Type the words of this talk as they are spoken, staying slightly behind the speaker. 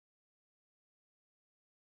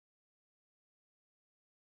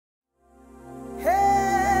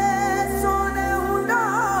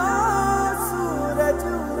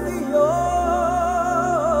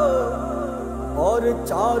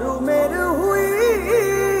चारू मेर हुई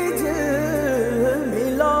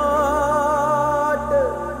मिलाट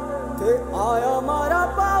ते आया मारा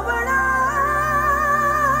पावना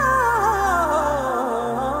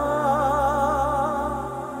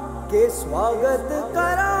के स्वागत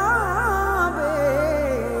करावे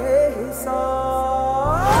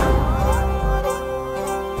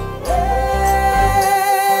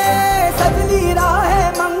सजली राहे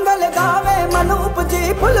मंगल गावे मन उपजी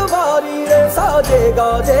फुलवारी रे साजे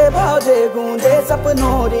गाजे बाजे गूंजे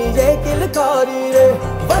सपनोरी ये किलकारी रे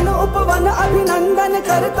वन उपवन अभिनंदन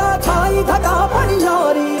करता छाई धगा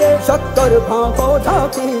भनियारी रे शक्कर भांको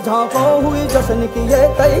झांकी झांको हुई जश्न की ये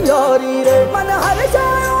तैयारी रे मन हर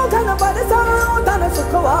जाओ धन बरसाओ धन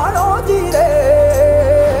सुखवारो जी रे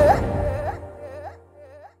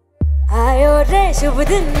आयो रे शुभ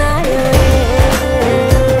दिन आयो रे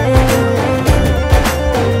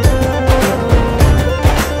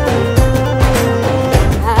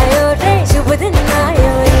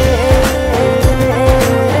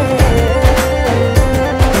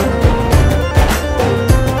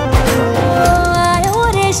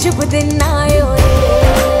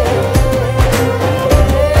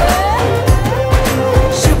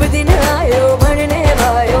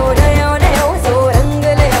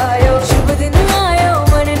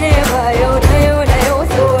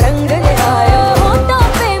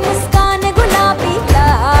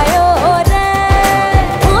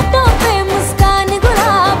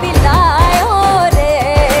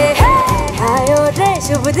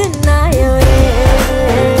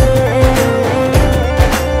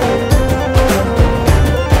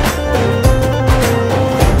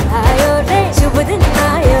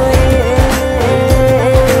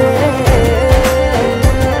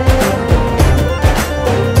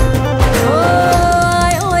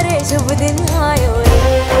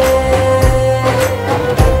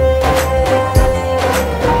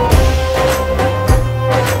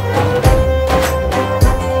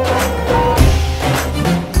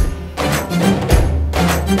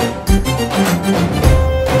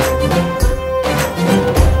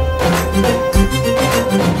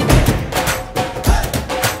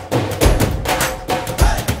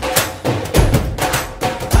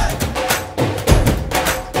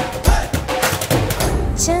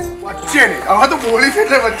तो बोली फिर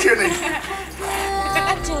बच्चे नहीं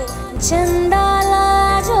चंदा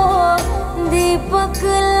लाजो दीपक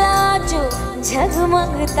लाजो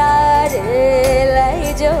झगमग तारे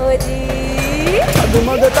लाई जो जी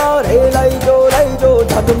झगमग तारे लाई जो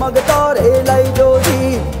झगमग तारे लाई जो जी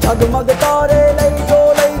झगमग तारे लाई जो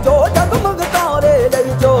झगमग तारे लाई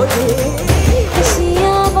जो जी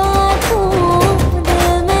खुशियाँ बांटूं दिल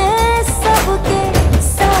में सबके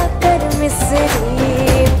साकर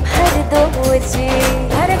मिसरी भर दो मुझे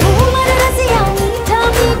हर घूमर रसिया मीठा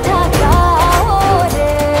मीठा गाओ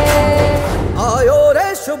रे आयो रे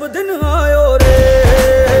शुभ दिन आयो रे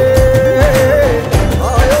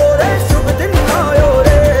आयो रे शुभ दिन आयो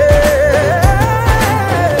रे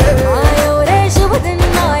आयो रे शुभ दिन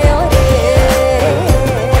आयो रे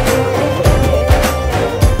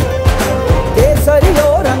केसरियो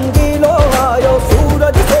रंगीलो आयो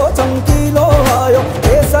सूरज सो चमकीलो आयो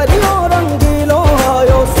केसरियो रंगीलो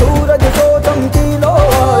आयो सूरज सो चमकीलो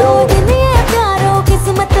आयो दुनिया प्यारो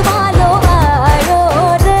किस्मत वालो आयो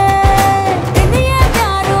रे दुनिया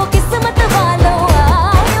प्यारो किस्मत वालो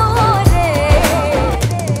आयो रे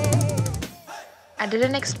I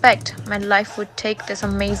didn't expect my life would take this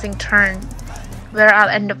amazing turn where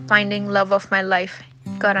I'll end up finding love of my life,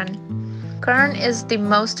 Karan. Karan is the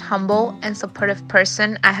most humble and supportive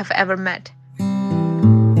person I have ever met.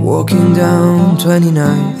 Walking down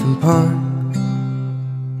 29th and Park,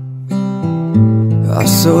 I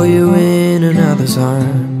saw you in another's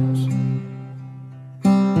arms.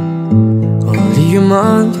 Only a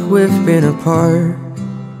month we've been apart.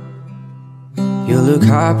 You look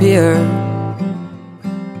happier.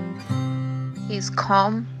 He's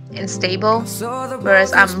calm and stable,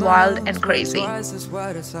 whereas I'm wild and crazy.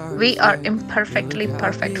 We are imperfectly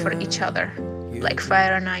perfect for each other, like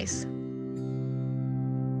fire and ice.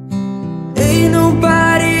 Ain't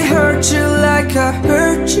nobody hurt you like I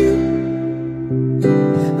hurt you,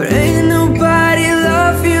 but ain't nobody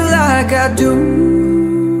love you like I do.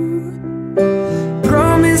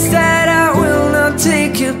 Promise that I will not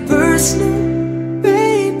take it personal,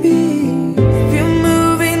 baby, if you're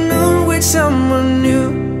moving on with someone new.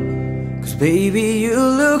 'Cause baby, you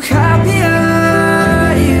look happier,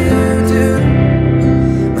 you do.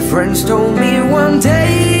 My friends told me one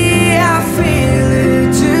day I feel it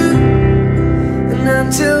too, and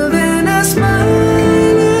until then